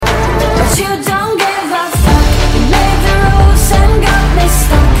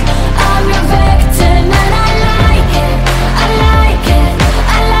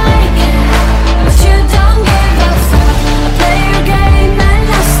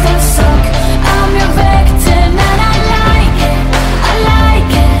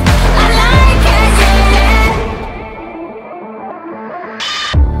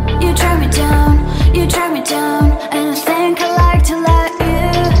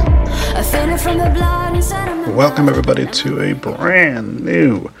Welcome everybody to a brand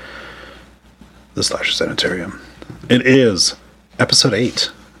new The Slasher Sanitarium. It is episode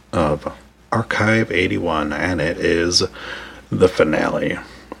 8 of Archive 81, and it is the finale.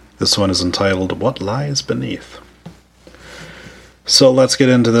 This one is entitled What Lies Beneath. So let's get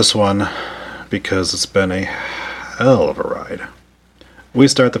into this one, because it's been a hell of a ride. We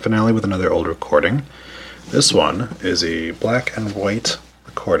start the finale with another old recording. This one is a black and white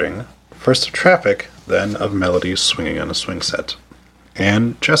recording, first of traffic, then of Melody swinging on a swing set.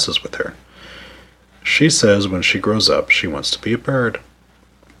 And Jess is with her. She says when she grows up, she wants to be a bird.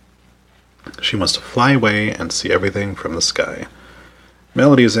 She wants to fly away and see everything from the sky.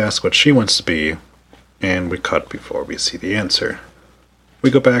 Melody is asked what she wants to be, and we cut before we see the answer.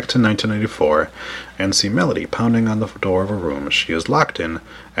 We go back to 1994 and see Melody pounding on the door of a room she is locked in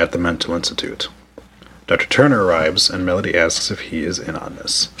at the Mental Institute. Dr. Turner arrives, and Melody asks if he is in on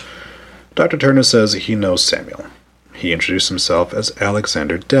this. Dr. Turner says he knows Samuel. He introduced himself as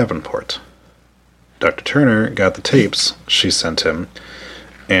Alexander Davenport. Dr. Turner got the tapes she sent him,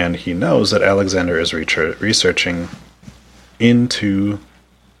 and he knows that Alexander is researching into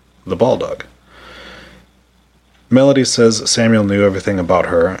the Bulldog. Melody says Samuel knew everything about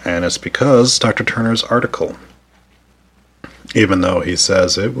her, and it's because Dr. Turner's article. Even though he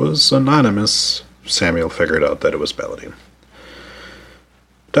says it was anonymous, Samuel figured out that it was Melody.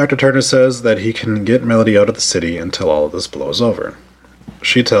 Dr. Turner says that he can get Melody out of the city until all of this blows over.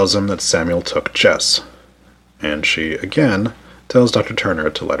 She tells him that Samuel took Jess, and she, again, tells Dr. Turner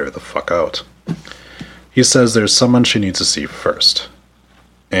to let her the fuck out. He says there's someone she needs to see first,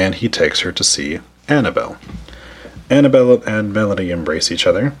 and he takes her to see Annabelle. Annabelle and Melody embrace each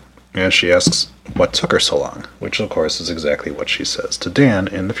other, and she asks what took her so long, which of course is exactly what she says to Dan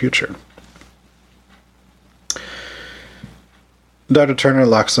in the future. Dr. Turner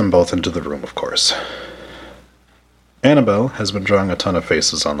locks them both into the room, of course. Annabelle has been drawing a ton of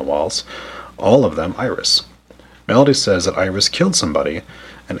faces on the walls, all of them Iris. Melody says that Iris killed somebody,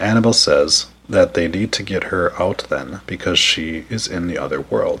 and Annabelle says that they need to get her out then because she is in the other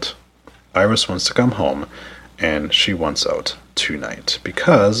world. Iris wants to come home, and she wants out tonight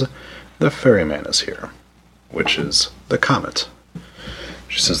because the ferryman is here, which is the Comet.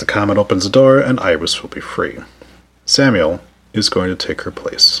 She says the Comet opens the door and Iris will be free. Samuel is going to take her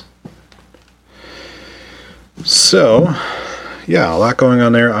place. So, yeah, a lot going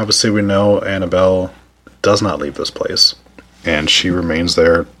on there. Obviously, we know Annabelle does not leave this place, and she remains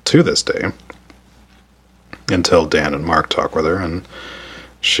there to this day until Dan and Mark talk with her, and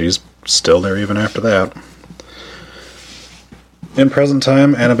she's still there even after that. In present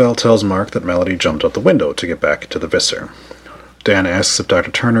time, Annabelle tells Mark that Melody jumped out the window to get back to the Visser. Dan asks if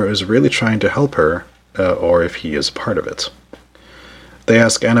Dr. Turner is really trying to help her, or if he is part of it. They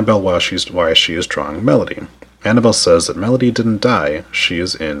ask Annabelle why she is drawing Melody. Annabelle says that Melody didn't die, she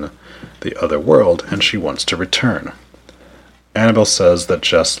is in the other world, and she wants to return. Annabelle says that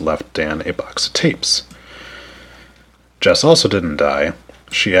Jess left Dan a box of tapes. Jess also didn't die,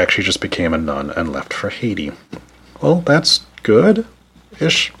 she actually just became a nun and left for Haiti. Well, that's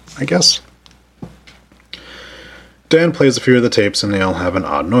good-ish, I guess. Dan plays a few of the tapes and they all have an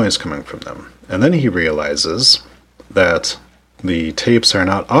odd noise coming from them. And then he realizes that the tapes are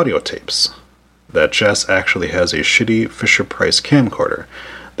not audio tapes. That Jess actually has a shitty Fisher-Price camcorder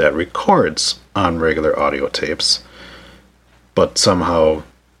that records on regular audio tapes, but somehow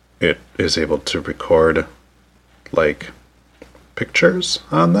it is able to record, like, pictures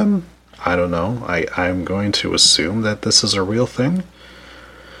on them? I don't know. I'm going to assume that this is a real thing.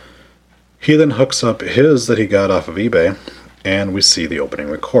 He then hooks up his that he got off of eBay, and we see the opening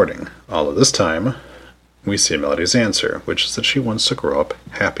recording. All of this time, we see Melody's answer, which is that she wants to grow up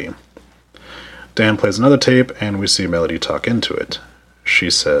happy. Dan plays another tape, and we see Melody talk into it. She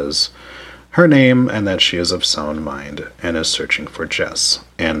says her name and that she is of sound mind and is searching for Jess,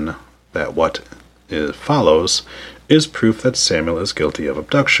 and that what follows is proof that Samuel is guilty of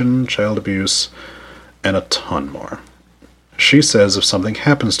abduction, child abuse, and a ton more. She says if something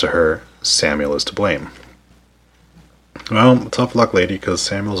happens to her, Samuel is to blame. Well, tough luck, lady, because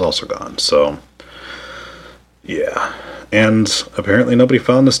Samuel's also gone, so yeah. And apparently nobody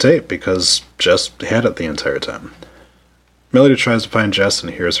found this tape because Jess had it the entire time. Melody tries to find Jess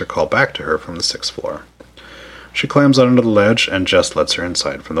and hears her call back to her from the 6th floor. She climbs out onto the ledge and Jess lets her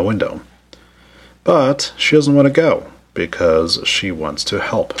inside from the window. But she doesn't want to go because she wants to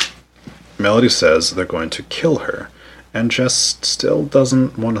help. Melody says they're going to kill her, and Jess still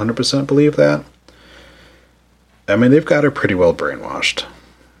doesn't 100% believe that. I mean, they've got her pretty well brainwashed.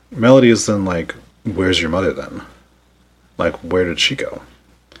 Melody is then like, where's your mother then? Like, where did she go?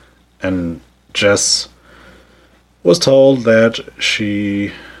 And Jess was told that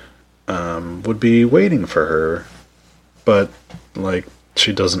she would be waiting for her, but, like,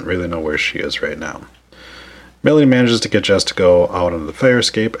 she doesn't really know where she is right now. Melody manages to get Jess to go out onto the fire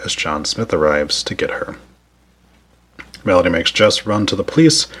escape as John Smith arrives to get her. Melody makes Jess run to the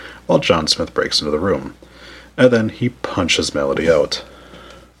police while John Smith breaks into the room, and then he punches Melody out.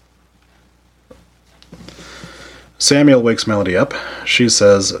 Samuel wakes Melody up. She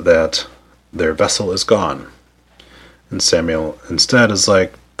says that their vessel is gone. And Samuel instead is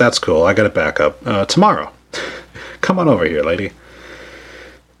like, that's cool, I got it back up. Tomorrow. Come on over here, lady.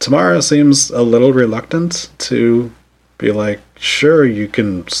 Tamara seems a little reluctant to be like, sure, you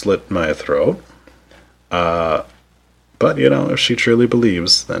can slit my throat. But, you know, if she truly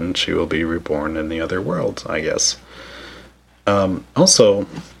believes, then she will be reborn in the other world, I guess. Also,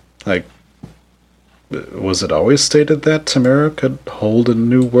 like, was it always stated that Tamara could hold a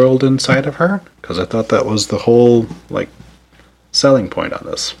new world inside of her? Because I thought that was the whole, like, selling point on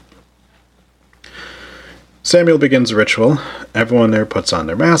this. Samuel begins a ritual. Everyone there puts on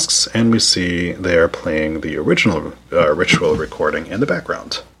their masks, and we see they are playing the original ritual recording in the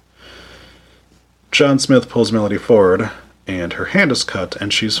background. John Smith pulls Melody forward, and her hand is cut,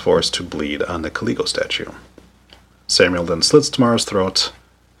 and she's forced to bleed on the Caligo statue. Samuel then slits Tamara's throat,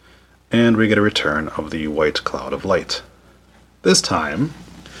 and we get a return of the white cloud of light. This time,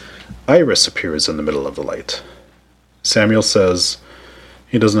 Iris appears in the middle of the light. Samuel says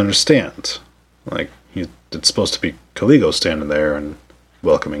he doesn't understand. Like, it's supposed to be Caligo standing there and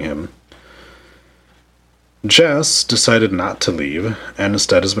welcoming him. Jess decided not to leave, and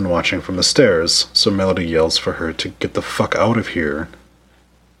instead has been watching from the stairs, so Melody yells for her to get the fuck out of here.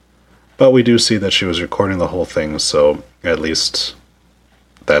 But we do see that she was recording the whole thing, so at least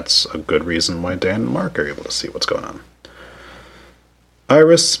that's a good reason why Dan and Mark are able to see what's going on.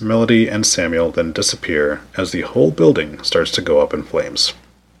 Iris, Melody, and Samuel then disappear as the whole building starts to go up in flames.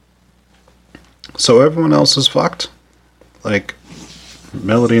 So everyone else is fucked? Like,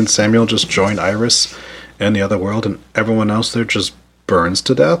 Melody and Samuel just join Iris in the other world and everyone else there just burns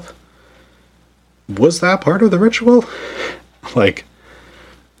to death? Was that part of the ritual? Like,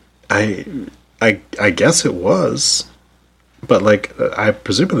 I guess it was. But, like, I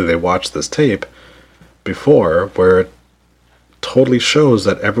presumably they watched this tape before where it totally shows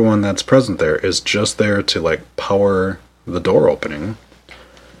that everyone that's present there is just there to, like, power the door opening.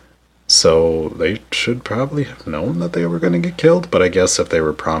 So they should probably have known that they were going to get killed, but I guess if they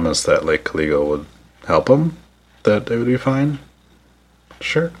were promised that, like, Caligo would help them, that it would be fine.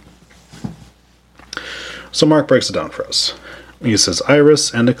 Sure. So Mark breaks it down for us. He says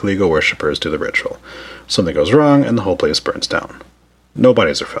Iris and the Caligo worshippers do the ritual. Something goes wrong and the whole place burns down. No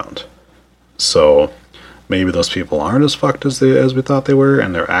bodies are found. So maybe those people aren't as fucked as we thought they were,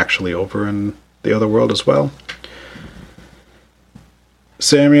 and they're actually over in the other world as well.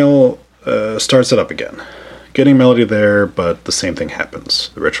 Samuel starts it up again, getting Melody there, but the same thing happens.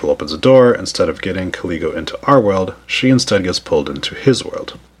 The ritual opens a door. Instead of getting Caligo into our world, she instead gets pulled into his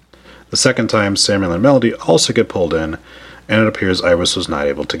world. The second time, Samuel and Melody also get pulled in, and it appears Iris was not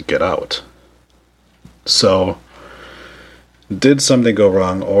able to get out. So, did something go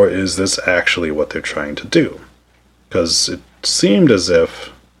wrong, or is this actually what they're trying to do? Because it seemed as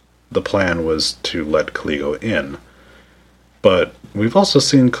if the plan was to let Caligo in. But we've also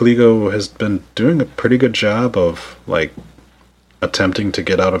seen Caligo has been doing a pretty good job of, like, attempting to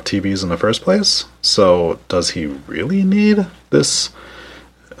get out of TVs in the first place. So does he really need this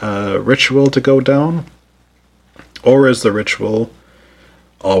ritual to go down? Or is the ritual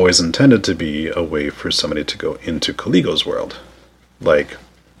always intended to be a way for somebody to go into Caligo's world? Like,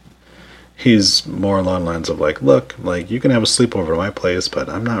 he's more along the lines of, like, look, like, you can have a sleepover at my place, but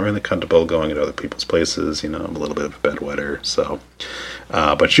I'm not really comfortable going to other people's places. You know, I'm a little bit of a bedwetter, so.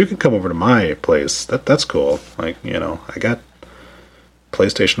 But you can come over to my place. That's cool. Like, you know, I got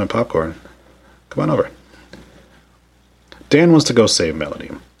PlayStation and popcorn. Come on over. Dan wants to go save Melody.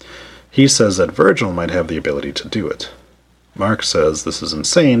 He says that Virgil might have the ability to do it. Mark says this is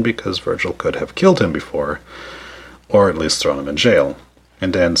insane because Virgil could have killed him before, or at least thrown him in jail.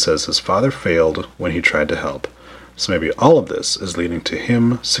 And Dan says his father failed when he tried to help, so maybe all of this is leading to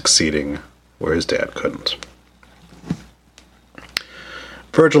him succeeding where his dad couldn't.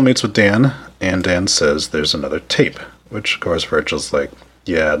 Virgil meets with Dan, and Dan says there's another tape, which of course Virgil's like,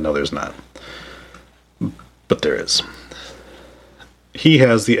 yeah, no there's not. But there is. He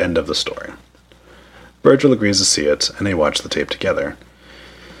has the end of the story. Virgil agrees to see it, and they watch the tape together.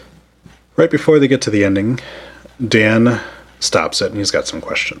 Right before they get to the ending, Dan stops it, and he's got some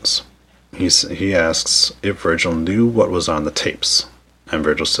questions. He asks if Virgil knew what was on the tapes, and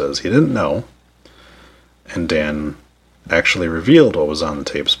Virgil says he didn't know, and Dan actually revealed what was on the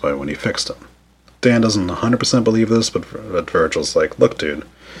tapes by when he fixed them. Dan doesn't 100% believe this, but Virgil's like, look, dude,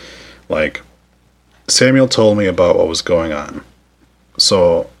 like, Samuel told me about what was going on.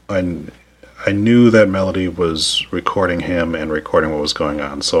 So I knew that Melody was recording him and recording what was going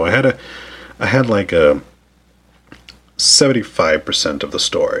on. So I had like a 75% of the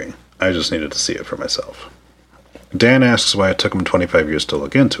story. I just needed to see it for myself. Dan asks why it took him 25 years to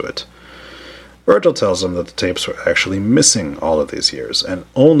look into it. Virgil tells him that the tapes were actually missing all of these years and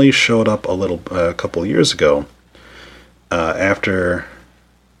only showed up a couple years ago after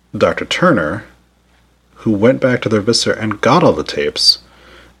Dr. Turner, who went back to their visitor and got all the tapes,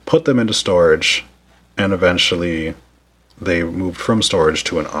 put them into storage, and eventually they moved from storage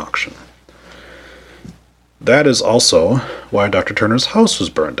to an auction. That is also why Dr. Turner's house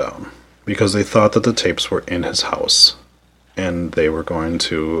was burned down, because they thought that the tapes were in his house. And they were going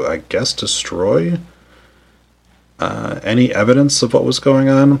to, I guess, destroy any evidence of what was going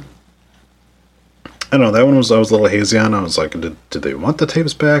on. I don't know, that one I was a little hazy on. I was like, did they want the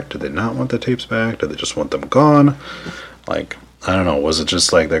tapes back? Did they not want the tapes back? Did they just want them gone? Like, I don't know, was it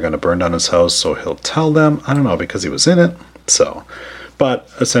just like they're going to burn down his house so he'll tell them? I don't know, because he was in it. So, but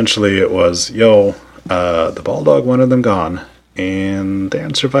essentially it was, the ball dog wanted them gone, and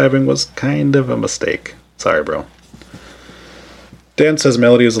Dan surviving was kind of a mistake. Sorry, bro. Dan says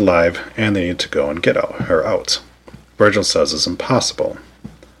Melody is alive, and they need to go and get her out. Virgil says it's impossible.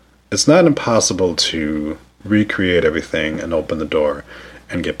 It's not impossible to recreate everything and open the door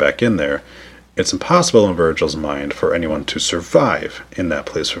and get back in there. It's impossible in Virgil's mind for anyone to survive in that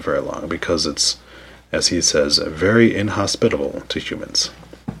place for very long, because it's, as he says, very inhospitable to humans.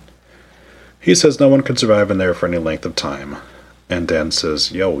 He says no one can survive in there for any length of time, and Dan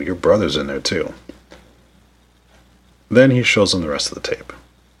says, your brother's in there too. Then he shows him the rest of the tape.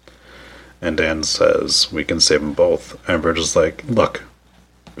 And Dan says, we can save them both. And Virgil's like, look,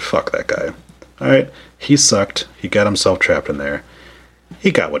 fuck that guy. Alright, he sucked. He got himself trapped in there.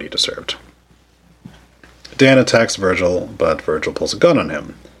 He got what he deserved. Dan attacks Virgil, but Virgil pulls a gun on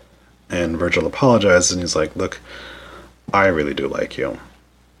him. And Virgil apologizes, and he's like, look, I really do like you.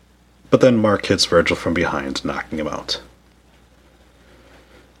 But then Mark hits Virgil from behind, knocking him out.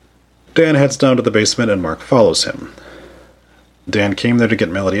 Dan heads down to the basement, and Mark follows him. Dan came there to get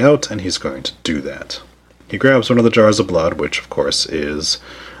Melody out, and he's going to do that. He grabs one of the jars of blood, which, of course, is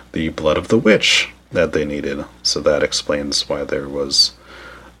the blood of the witch that they needed. So that explains why there was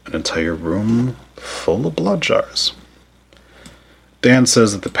an entire room full of blood jars. Dan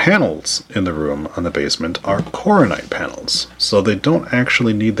says that the panels in the room on the basement are coronite panels, so they don't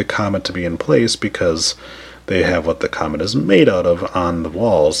actually need the comet to be in place because they have what the comet is made out of on the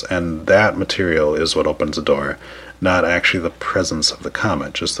walls, and that material is what opens the door, not actually the presence of the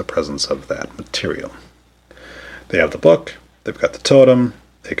comet, just the presence of that material. They have the book, they've got the totem,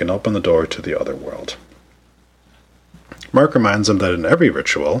 they can open the door to the other world. Mark reminds them that in every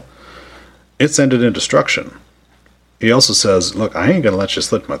ritual, it's ended in destruction. He also says, look, I ain't gonna let you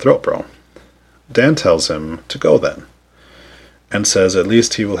slit my throat, bro. Dan tells him to go then, and says at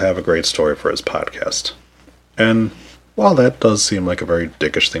least he will have a great story for his podcast. And while that does seem like a very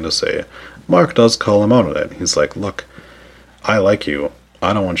dickish thing to say, Mark does call him out on it. He's like, look, I like you.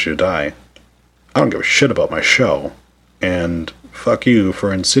 I don't want you to die. I don't give a shit about my show. And fuck you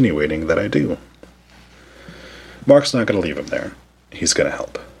for insinuating that I do. Mark's not going to leave him there. He's going to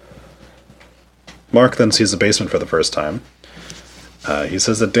help. Mark then sees the basement for the first time. He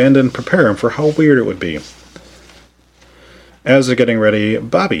says that Dan didn't prepare him for how weird it would be. As they're getting ready,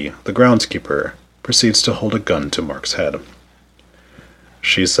 Bobby, the groundskeeper, proceeds to hold a gun to Mark's head.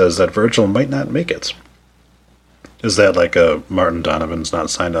 She says that Virgil might not make it. Is that like a Martin Donovan's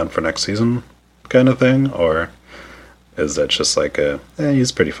not signed on for next season kind of thing? Or is that just like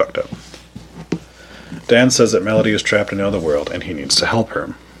he's pretty fucked up? Dan says that Melody is trapped in another world and he needs to help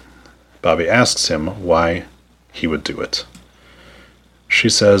her. Bobby asks him why he would do it. She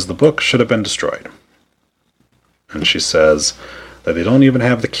says the book should have been destroyed. And she says that they don't even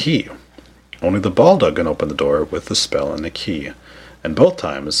have the key. Only the Baldur can open the door with the spell and the key. And both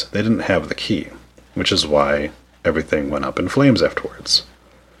times, they didn't have the key, which is why everything went up in flames afterwards.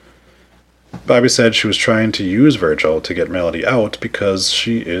 Bobby said she was trying to use Virgil to get Melody out because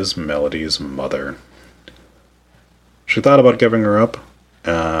she is Melody's mother. She thought about giving her up,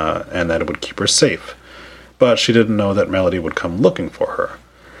 and that it would keep her safe. But she didn't know that Melody would come looking for her.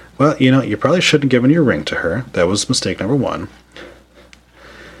 Well, you probably shouldn't have given your ring to her. That was mistake number one.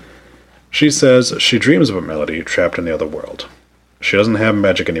 She says she dreams of a Melody trapped in the other world. She doesn't have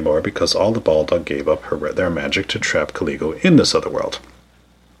magic anymore because all the Baldur gave up their magic to trap Caligo in this other world.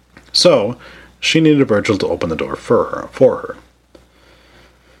 So, She needed Virgil to open the door for her.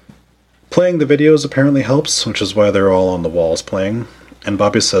 Playing the videos apparently helps, which is why they're all on the walls playing. And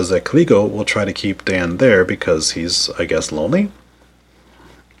Bobby says that Clego will try to keep Dan there because he's, I guess, lonely.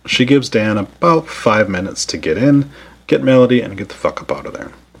 She gives Dan about 5 minutes to get in, get Melody, and get the fuck up out of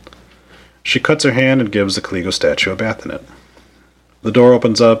there. She cuts her hand and gives the Clego statue a bath in it. The door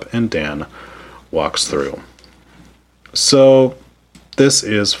opens up and Dan walks through. So, this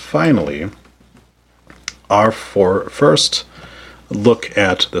is finally our first look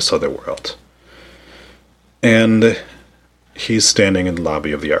at this other world. And he's standing in the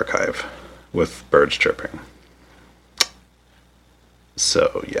lobby of the archive with birds chirping.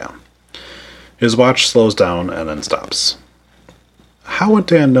 So, yeah. His watch slows down and then stops. How would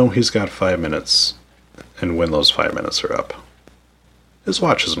Dan know he's got 5 minutes and when those 5 minutes are up? His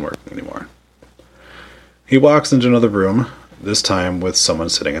watch isn't working anymore. He walks into another room, this time with someone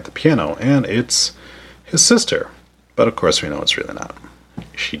sitting at the piano, and it's his sister. But of course we know it's really not.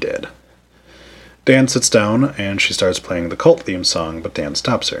 She did. Dan sits down and she starts playing the Cult theme song, but Dan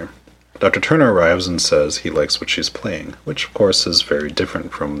stops her. Dr. Turner arrives and says he likes what she's playing, which of course is very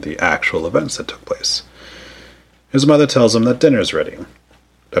different from the actual events that took place. His mother tells him that dinner's ready.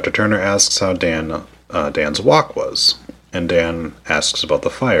 Dr. Turner asks how Dan's walk was, and Dan asks about the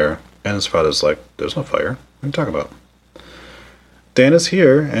fire, and his father's like, "There's no fire. What are you talking about?" Dan is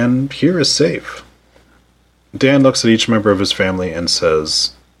here, and here is safe. Dan looks at each member of his family and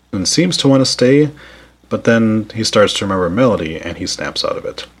seems to want to stay, but then he starts to remember Melody, and he snaps out of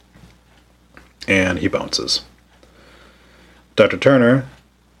it. And he bounces. Dr. Turner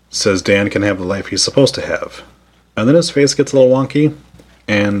says Dan can have the life he's supposed to have. And then his face gets a little wonky,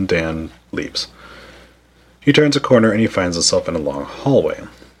 and Dan leaves. He turns a corner and he finds himself in a long hallway.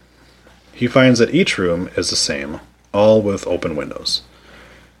 He finds that each room is the same, all with open windows.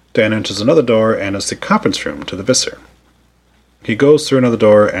 Dan enters another door and it's the conference room to the Visser. He goes through another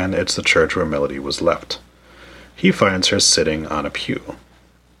door and it's the church where Melody was left. He finds her sitting on a pew.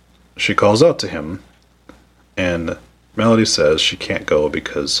 She calls out to him, and Melody says she can't go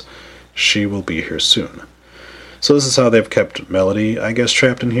because she will be here soon. So this is how they've kept Melody, I guess,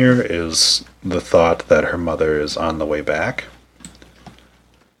 trapped in here, is the thought that her mother is on the way back.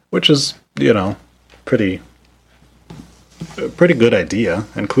 Which is, pretty good idea,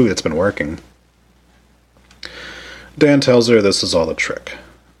 and clearly it's been working. Dan tells her this is all a trick.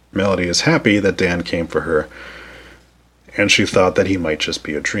 Melody is happy that Dan came for her, and she thought that he might just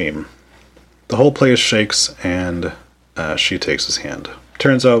be a dream. The whole place shakes, and she takes his hand.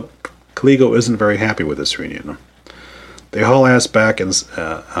 Turns out, Clego isn't very happy with this reunion. They haul ass back,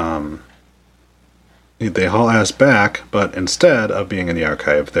 but instead of being in the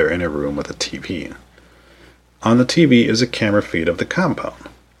archive, they're in a room with a TV. On the TV is a camera feed of the compound,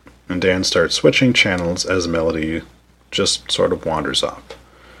 and Dan starts switching channels as Melody just sort of wanders off.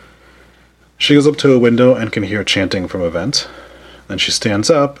 She goes up to a window and can hear chanting from a vent. Then she stands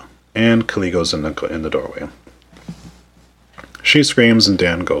up, and Clego's in the doorway. She screams and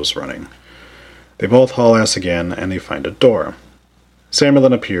Dan goes running. They both haul ass again, and they find a door. Samuel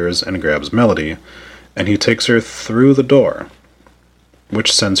then appears and grabs Melody, and he takes her through the door,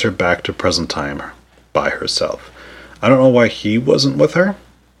 which sends her back to present time by herself. I don't know why he wasn't with her,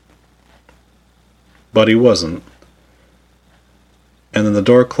 but he wasn't. And then the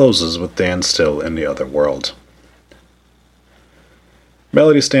door closes with Dan still in the other world.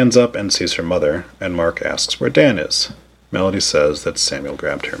 Melody stands up and sees her mother, and Mark asks where Dan is. Melody says that Samuel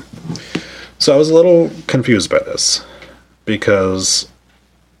grabbed her. So I was a little confused by this, because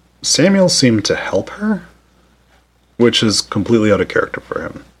Samuel seemed to help her, which is completely out of character for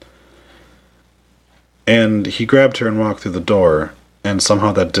him. And he grabbed her and walked through the door, and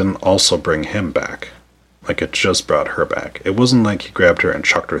somehow that didn't also bring him back. Like, it just brought her back. It wasn't like he grabbed her and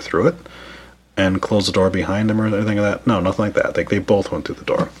chucked her through it and closed the door behind him or anything like that. No, nothing like that. Like, they both went through the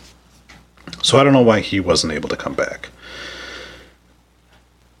door. So I don't know why he wasn't able to come back.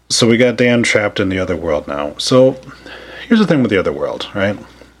 So we got Dan trapped in the other world now. So here's the thing with the other world, right?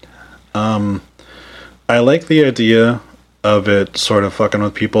 I like the idea of it sort of fucking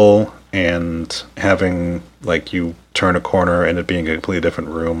with people and having, like, you turn a corner and it being a completely different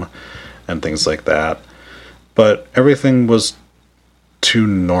room and things like that. But everything was too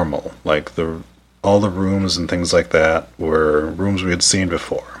normal. Like, all the rooms and things like that were rooms we had seen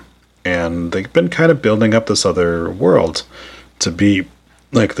before. And they've been kind of building up this other world to be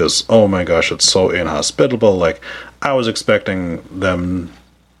like this, oh my gosh, it's so inhospitable. Like, I was expecting them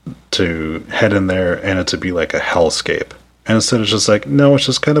to head in there and it to be like a hellscape. And instead it's just like, no, it's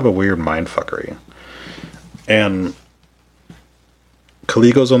just kind of a weird mindfuckery. And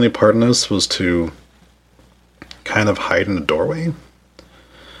Khaligo's only part in this was to kind of hide in a doorway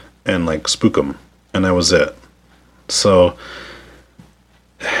and like spook him, and that was it. So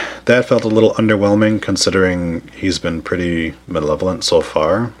that felt a little underwhelming considering he's been pretty malevolent so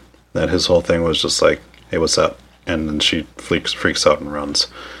far. That his whole thing was just like, hey, what's up? And then she freaks out and runs.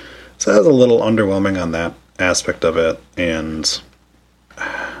 So that was a little underwhelming on that aspect of it. And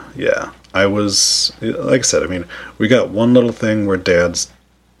yeah, I was, like I said, I mean, we got one little thing where Dan's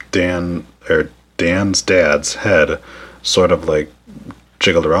dad's head sort of like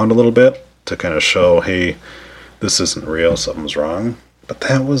jiggled around a little bit to kind of show, hey, this isn't real, something's wrong. But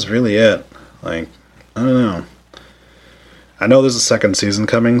that was really it. Like, I don't know. I know there's a second season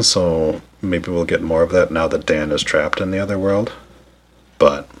coming, so maybe we'll get more of that now that Dan is trapped in the other world.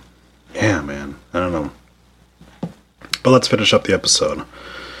 But, yeah, man, I don't know. But let's finish up the episode.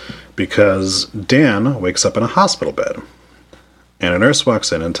 Because Dan wakes up in a hospital bed. And a nurse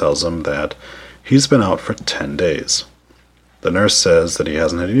walks in and tells him that he's been out for 10 days. The nurse says that he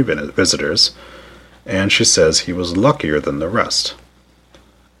hasn't had any visitors, and she says he was luckier than the rest.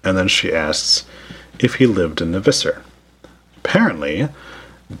 And then she asks if he lived in the Visser. Apparently,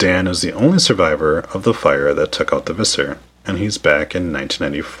 Dan is the only survivor of the fire that took out the Visser, and he's back in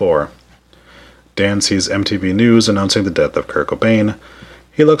 1994. Dan sees MTV News announcing the death of Kurt Cobain.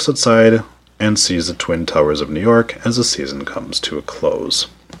 He looks outside and sees the Twin Towers of New York as the season comes to a close.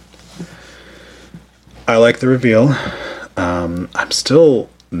 I like the reveal. I'm still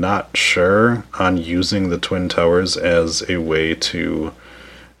not sure on using the Twin Towers as a way to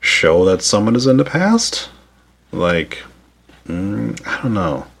show that someone is in the past. Like, I don't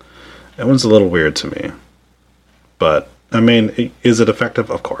know. That one's a little weird to me. But, I mean, is it effective?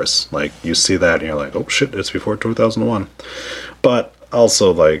 Of course. Like, you see that and you're like, oh shit, it's before 2001. But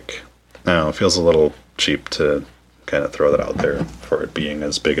also, like, I don't know, it feels a little cheap to kind of throw that out there for it being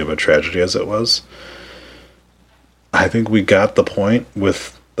as big of a tragedy as it was. I think we got the point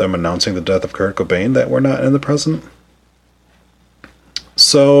with them announcing the death of Kurt Cobain that we're not in the present.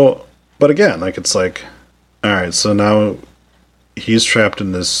 So, but again, like, it's like, alright, so now he's trapped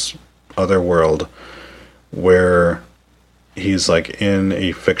in this other world where he's like in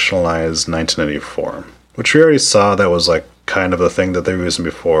a fictionalized 1984, which we already saw that was like kind of the thing that they were using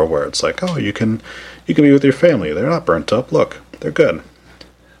before, where it's like, oh, you can be with your family, they're not burnt up, look, they're good.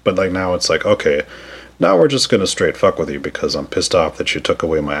 But like now it's like, okay, now we're just gonna straight fuck with you because I'm pissed off that you took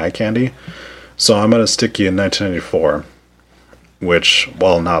away my eye candy, so I'm gonna stick you in 1994, which,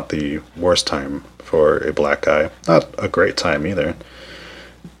 while not the worst time for a black guy, not a great time either.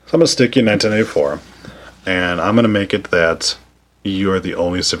 So I'm gonna stick you in 1984, and I'm gonna make it that you're the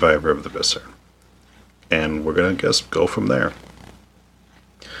only survivor of the Visser. And we're gonna just go from there.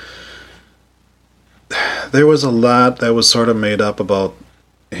 There was a lot that was sort of made up about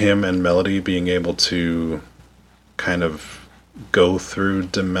him and Melody being able to kind of go through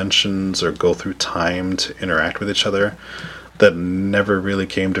dimensions or go through time to interact with each other that never really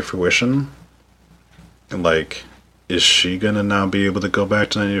came to fruition. Like, is she gonna now be able to go back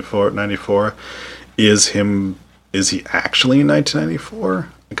to 94? Is he actually in 1994?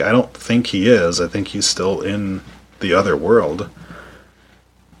 Like, I don't think he is. I think he's still in the other world.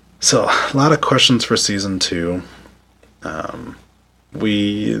 So, a lot of questions for season 2.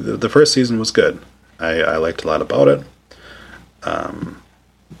 The first season was good. I liked a lot about it.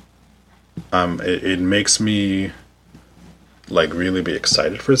 It makes me like really be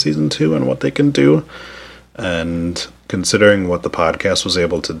excited for season 2 and what they can do. And considering what the podcast was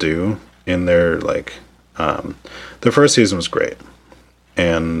able to do in their the first season was great.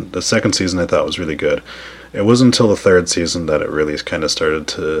 And the second season I thought was really good. It wasn't until the third season that it really kind of started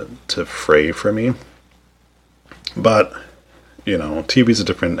to fray for me. But, you know, TV's a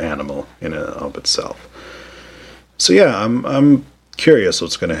different animal in and of itself. So yeah, I'm curious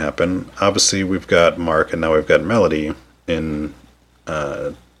what's going to happen. Obviously, we've got Mark and now we've got Melody in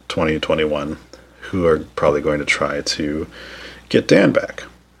 2021 who are probably going to try to get Dan back.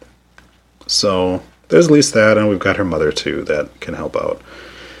 So there's at least that, and we've got her mother too that can help out.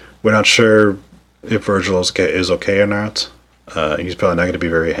 We're not sure if Virgil is okay or not. He's probably not going to be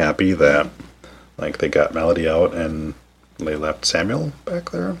very happy that like they got Melody out and they left Samuel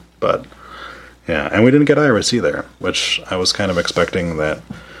back there. But yeah, and we didn't get Iris either, which I was kind of expecting that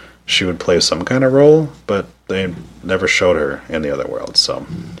she would play some kind of role, but they never showed her in the other world. So,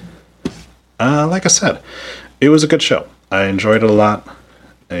 like I said, it was a good show. I enjoyed it a lot.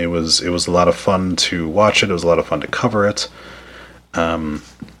 It was a lot of fun to watch it. It was a lot of fun to cover it.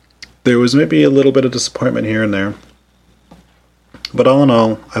 There was maybe a little bit of disappointment here and there, but all in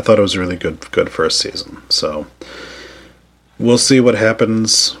all, I thought it was a really good first season. So, We'll see what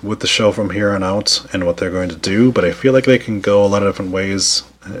happens with the show from here on out and what they're going to do, but I feel like they can go a lot of different ways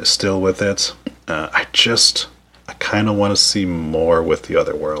still with it. I kind of want to see more with the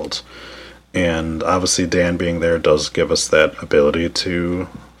other world. And obviously Dan being there does give us that ability to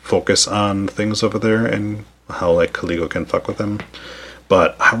focus on things over there and how like Khaligo can fuck with them.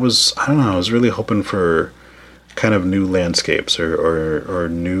 But I don't know, I was really hoping for kind of new landscapes or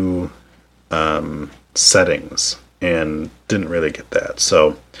new settings, and didn't really get that.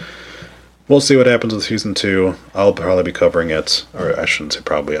 So we'll see what happens with season 2. I'll probably be covering it, or I shouldn't say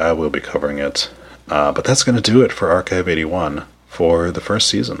probably, I will be covering it. But that's going to do it for Archive 81 for the first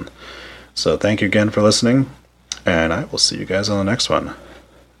season. So thank you again for listening, and I will see you guys on the next one.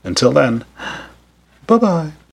 Until then, bye-bye.